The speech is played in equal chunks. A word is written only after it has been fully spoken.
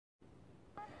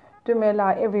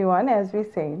Dumela everyone, as we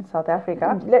say in South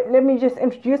Africa. Let me just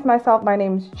introduce myself. My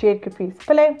name is Jade Caprice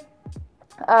Pillay.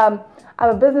 I'm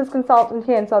a business consultant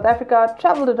here in South Africa.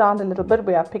 Traveled around a little bit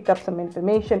where I picked up some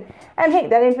information, and hey,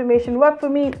 that information worked for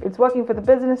me. It's working for the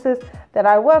businesses that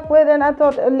I work with, and I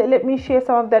thought let me share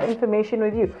some of that information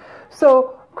with you.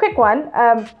 So, quick one.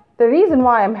 The reason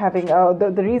why I'm having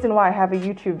the reason why I have a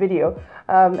YouTube video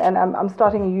and I'm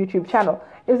starting a YouTube channel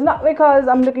is not because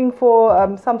I'm looking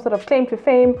for some sort of claim to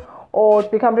fame or to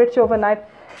become rich overnight.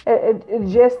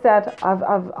 It's just that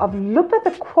I've looked at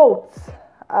the quotes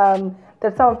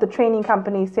that some of the training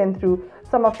companies send through,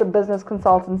 some of the business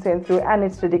consultants send through, and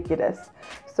it's ridiculous.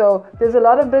 So there's a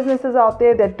lot of businesses out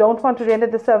there that don't want to render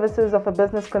the services of a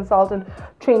business consultant,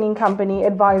 training company,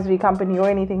 advisory company, or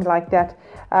anything like that,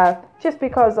 just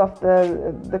because of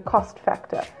the cost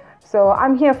factor. So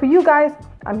I'm here for you guys.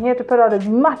 I'm here to put out as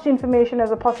much information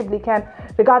as I possibly can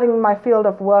regarding my field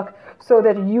of work, so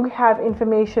that you have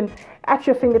information at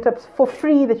your fingertips for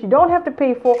free that you don't have to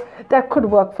pay for, that could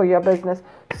work for your business.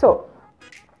 So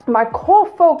my core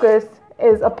focus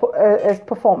is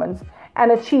performance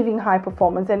and achieving high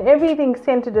performance, and everything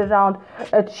centered around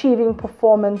achieving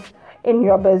performance in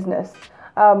your business.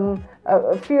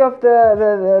 A few of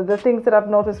the things that I've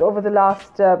noticed over the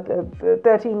last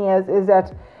 13 years is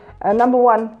that number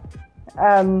one,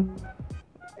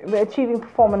 achieving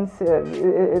performance,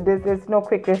 there's no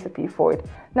quick recipe for it.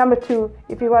 Number two,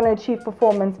 if you want to achieve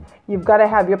performance, you've got to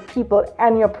have your people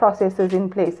and your processes in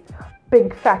place.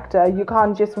 Big factor. You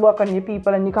can't just work on your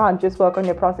people and you can't just work on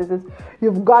your processes.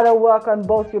 You've got to work on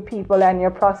both your people and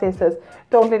your processes.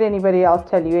 Don't let anybody else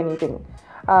tell you anything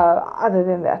other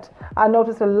than that. I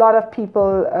notice a lot of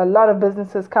people, a lot of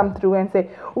businesses come through and say,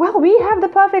 well, we have the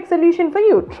perfect solution for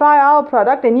you. Try our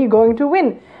product and you're going to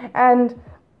win. And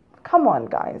come on,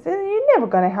 guys, you're never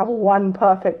going to have one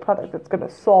perfect product that's going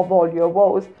to solve all your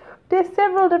woes. There's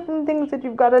several different things that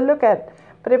you've got to look at.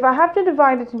 But if I have to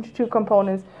divide it into two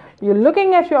components, you're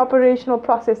looking at your operational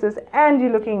processes and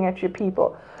you're looking at your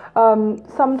people.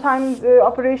 Sometimes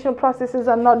operational processes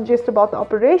are not just about the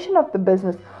operation of the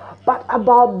business, but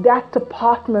about that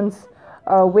department's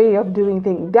way of doing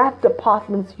things, that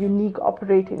department's unique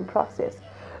operating process.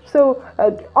 So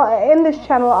in this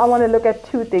channel, I want to look at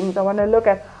two things. I want to look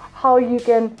at how you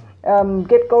can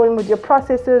get going with your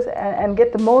processes and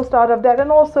get the most out of that,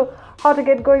 and also how to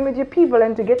get going with your people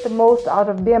and to get the most out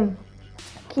of them.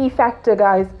 Key factor,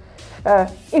 guys,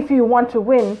 if you want to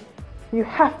win, you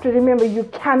have to remember you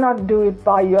cannot do it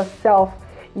by yourself.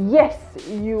 Yes,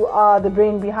 you are the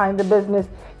brain behind the business.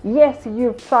 Yes,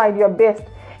 you've tried your best.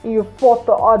 You've fought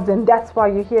the odds, and that's why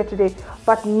you're here today.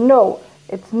 But no,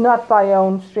 it's not by your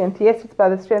own strength. Yes, it's by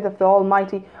the strength of the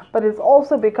Almighty, but it's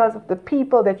also because of the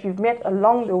people that you've met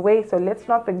along the way. So let's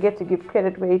not forget to give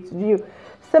credit where it's due.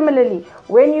 Similarly,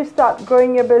 when you start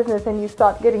growing your business and you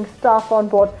start getting staff on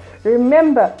board,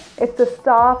 remember, it's the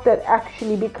staff that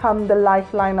actually become the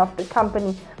lifeline of the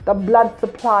company, the blood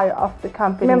supply of the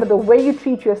company. Remember, the way you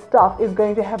treat your staff is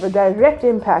going to have a direct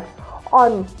impact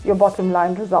on your bottom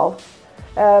line results.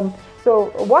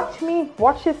 So watch me,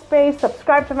 watch this space,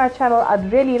 subscribe to my channel.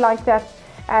 I'd really like that.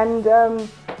 And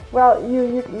well,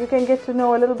 you can get to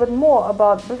know a little bit more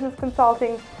about business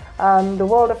consulting, the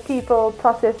world of people,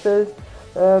 processes,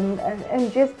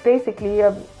 and just basically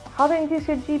how to increase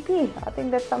your GP. I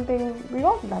think that's something we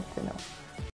all like to know.